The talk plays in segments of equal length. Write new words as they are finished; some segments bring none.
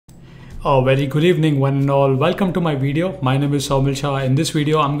A very good evening one and all. Welcome to my video. My name is Saumil Shah. In this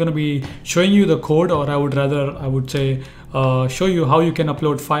video I'm going to be showing you the code, or I would say show you how you can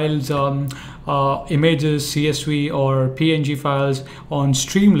upload files, images, CSV or PNG files on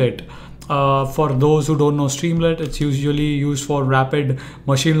Streamlit. For those who don't know Streamlit, it's usually used for rapid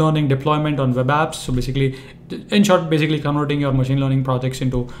machine learning deployment on web apps. So basically, in short, basically converting your machine learning projects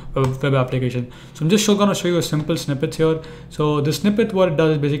into web application. So I'm just going to show you a simple snippets here. So the snippet, what it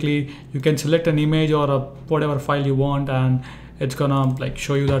does is basically you can select an image or whatever file you want, and it's gonna like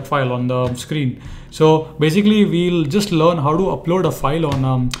show you that file on the screen. So basically we'll just learn how to upload a file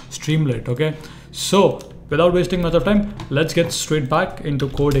on Streamlit. Okay, so without wasting much of time, let's get straight back into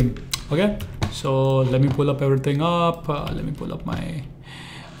coding. Okay, so let me pull up everything up. Let me pull up my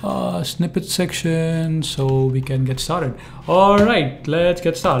snippet section so we can get started. All right, let's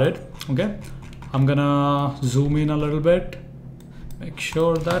get started. Okay, I'm gonna zoom in a little bit, make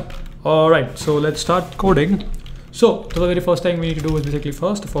sure that. All right, so let's start coding. So the very first thing we need to do is basically,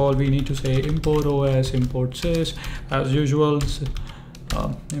 first of all, we need to say import OS, import sys, as usual.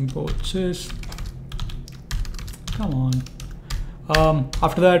 Import sys. Come on.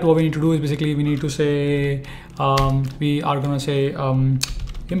 After that, what we need to do is basically we need to say we are gonna say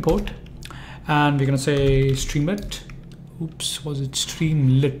import, and we're gonna say Streamlit. Oops, was it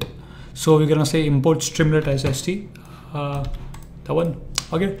Streamlit? So we're gonna say import Streamlit as st. That one.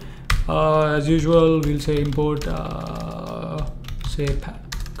 Okay. As usual, we'll say import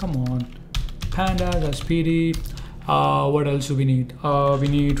come on, pandas as pd. What else do we need? We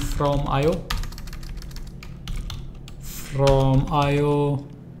need from IO. From IO,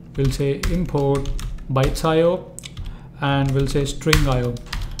 we'll say import bytes IO, and we'll say string IO.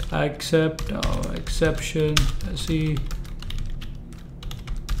 Except exception. Let's see.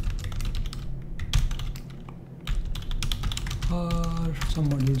 Some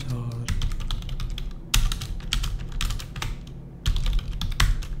modules are.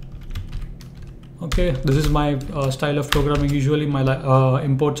 Okay, this is my style of programming. Usually my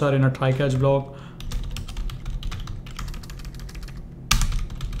imports are in a try-catch block.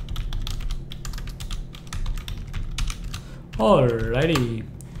 Alrighty,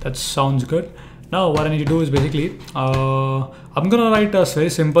 that sounds good. Now what I need to do is basically I'm gonna write a very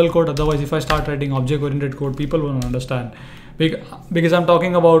simple code. Otherwise, if I start writing object-oriented code, people won't understand. Because I'm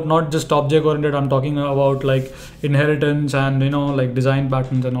talking about not just object-oriented, I'm talking about like inheritance and like design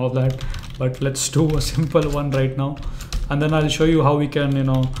patterns and all of that. But let's do a simple one right now, and then I'll show you how we can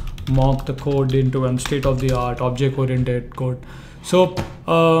mock the code into a state-of-the-art object-oriented code. So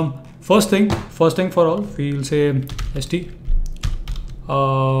first thing for all, we'll say st.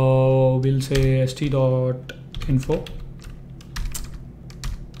 We'll say st.info,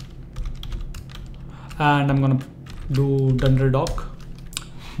 and I'm gonna do doc.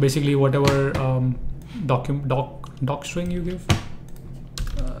 Basically, whatever doc string you give.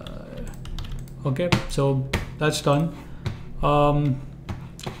 Okay, so that's done.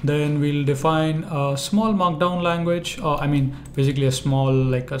 Then we'll define a small markdown language. I mean, basically a small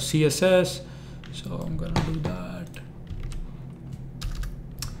like a CSS. So I'm gonna do that.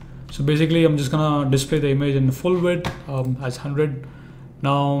 So basically, I'm just gonna display the image in full width as 100.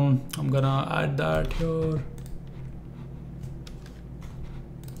 Now I'm gonna add that here.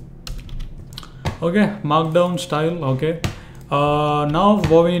 Okay, markdown style. Okay. Now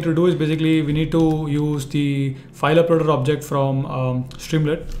what we need to do is basically we need to use the file uploader object from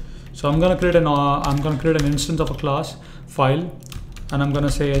Streamlit. So I'm gonna create an instance of a class file, and I'm gonna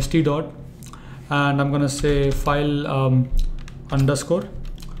say st dot, and I'm gonna say file underscore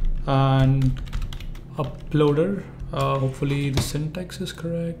and uploader. Hopefully the syntax is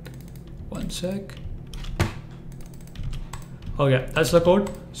correct. One sec. Okay, that's the code.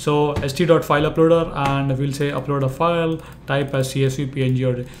 So st.fileUploader, and we'll say upload a file, type as CSV, PNG,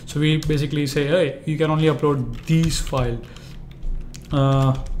 or so we basically say, hey, you can only upload these files.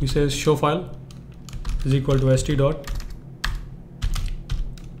 We say show file is equal to st dot.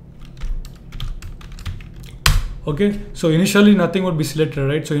 Okay, so initially nothing would be selected,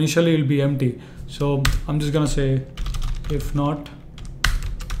 right? So initially it will be empty. So I'm just gonna say if not.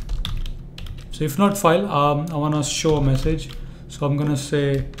 So if not file, I wanna show a message. So I'm gonna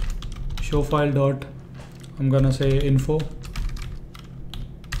say show file dot, I'm gonna say info.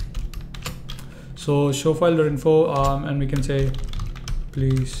 So show file dot info, and we can say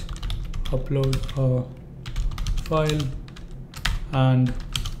please upload a file, and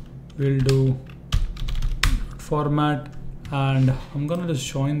we'll do format, and I'm gonna just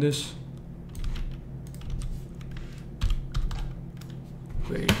join this.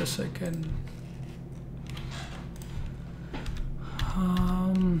 Wait a second.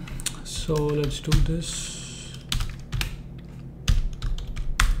 So let's do this.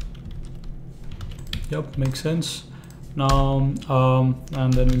 Yep, makes sense. Now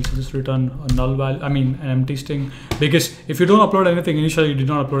and then we'll just return a null value, I mean an empty string, because if you don't upload anything initially, you did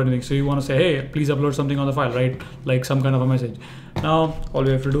not upload anything, so you want to say, hey, please upload something on the file, right? Like some kind of a message. Now all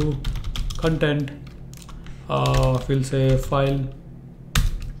we have to do, content, we'll say file,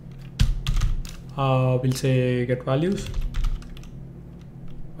 we'll say get values,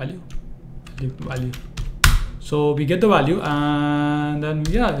 value. So we get the value, and then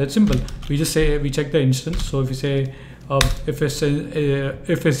yeah, it's simple. We just say, we check the instance. So if you say if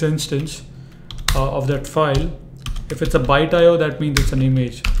it's instance of that file, if it's a byte IO, that means it's an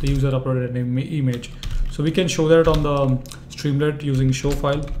image. The user uploaded an image. So we can show that on the streamlit using show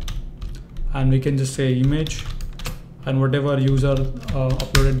file, and we can just say image and whatever user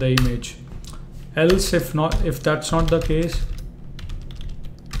uploaded the image. Else, if that's not the case,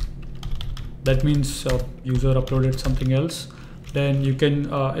 that means user uploaded something else, then you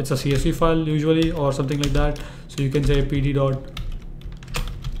can it's a CSV file usually or something like that, so you can say pd dot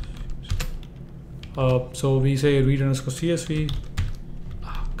so we say read underscore CSV.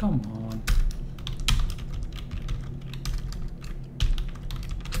 Come on,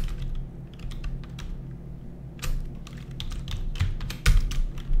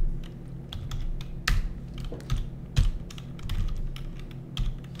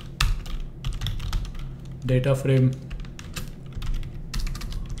 data frame,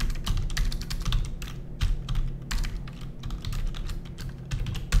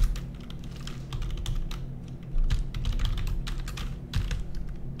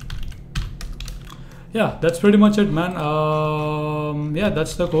 yeah, that's pretty much it, man. Yeah,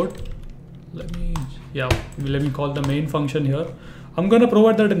 that's the code. Let me call the main function here. I'm gonna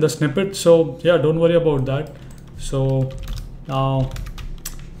provide that in the snippet, so yeah, don't worry about that. So now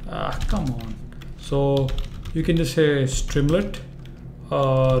come on, so you can just say streamlit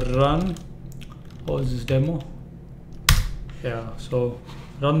run, what is this demo? Yeah, so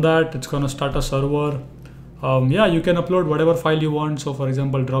run that. It's gonna start a server. Yeah, you can upload whatever file you want. So for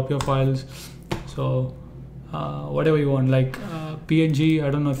example, drop your files, so whatever you want, like PNG. I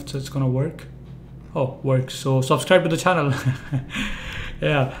don't know if it's gonna work. Oh, works. So subscribe to the channel.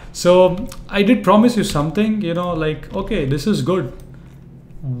 Yeah, so I did promise you something, you know, like, okay, this is good,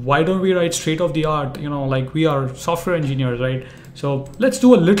 why don't we write state of the art, you know, like we are software engineers, right? So let's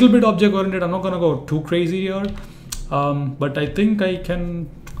do a little bit object oriented. I'm not gonna go too crazy here, but I think I can,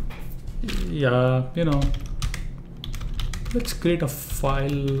 yeah, you know, let's create a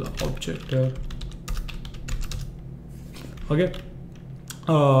file object here. Okay,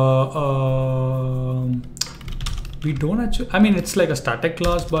 we don't actually, I mean, it's like a static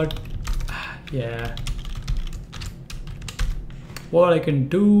class, but yeah, what I can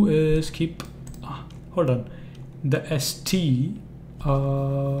do is keep hold on, the st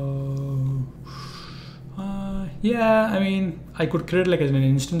yeah, I mean, I could create like an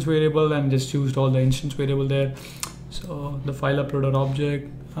instance variable and just used all the instance variable there. So the file uploader object,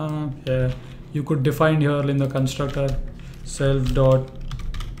 yeah, you could define here in the constructor self dot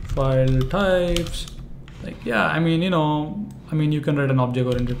file types, like, yeah, I mean, you know, I mean, you can write an object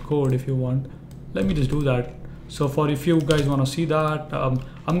oriented code if you want. Let me just do that. So for if you guys want to see that,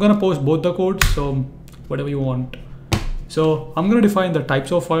 I'm gonna post both the codes, so whatever you want. So I'm gonna define the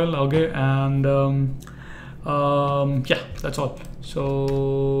types of file, okay, and yeah, that's all.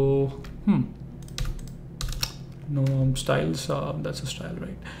 So no styles, that's a style,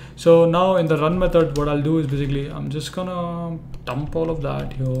 right? So now in the run method, what I'll do is basically I'm just gonna dump all of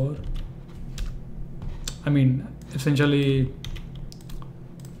that here. I mean, essentially,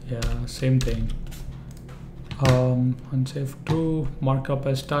 yeah, same thing. Unsafe true, markup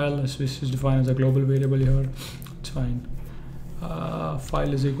as style, as this is defined as a global variable here. It's fine.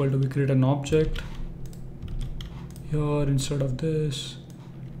 File is equal to, we create an object here. Instead of this,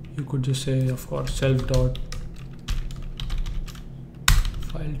 you could just say, of course, self dot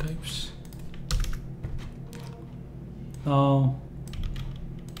file types. Now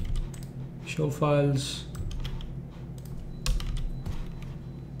show files,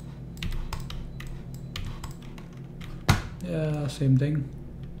 yeah, same thing.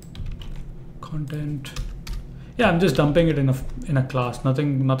 Content, yeah, I'm just dumping it in a class,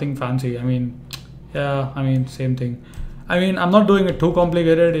 nothing fancy. I mean, yeah, I mean, same thing. I mean, I'm not doing it too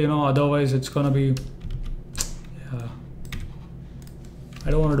complicated, you know, otherwise it's gonna be, yeah, I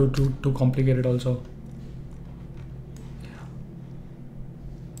don't want to do too complicated also.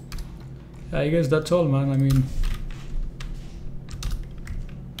 Yeah, I guess that's all, man. I mean,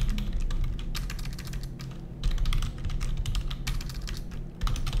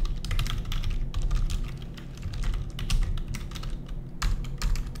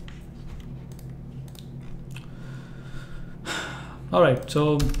 All right,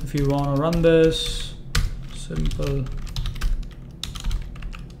 so if you want to run this, simple.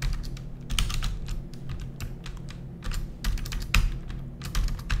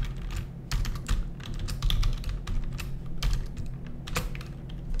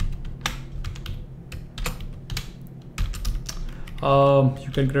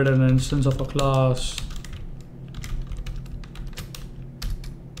 You can create an instance of a class,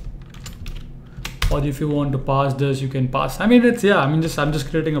 or if you want to pass this, you can pass. I mean, it's, yeah, I mean, I'm just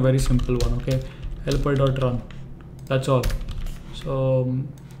creating a very simple one. Okay, helper.run, that's all. So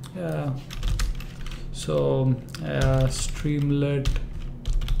yeah, so streamlit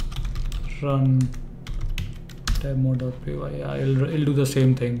run demo.py. Yeah, it'll do the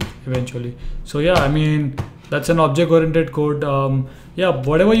same thing eventually. So yeah, I mean, that's an object-oriented code. Yeah,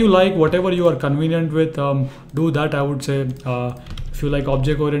 whatever you like, whatever you are convenient with, do that, I would say. If you like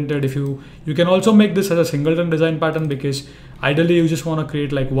object-oriented, if you can also make this as a singleton design pattern, because ideally you just want to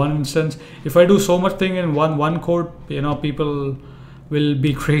create like one instance. If I do so much thing in one code, you know, people will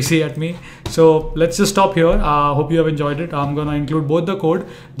be crazy at me. So let's just stop here. Hope you have enjoyed it. I'm gonna include both the code,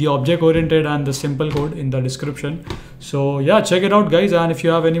 the object-oriented and the simple code, in the description. So yeah, check it out, guys. And if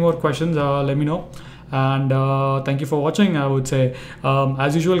you have any more questions, let me know. And thank you for watching, I would say.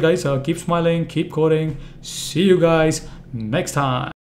 As usual, guys, keep smiling, keep coding. See you guys next time.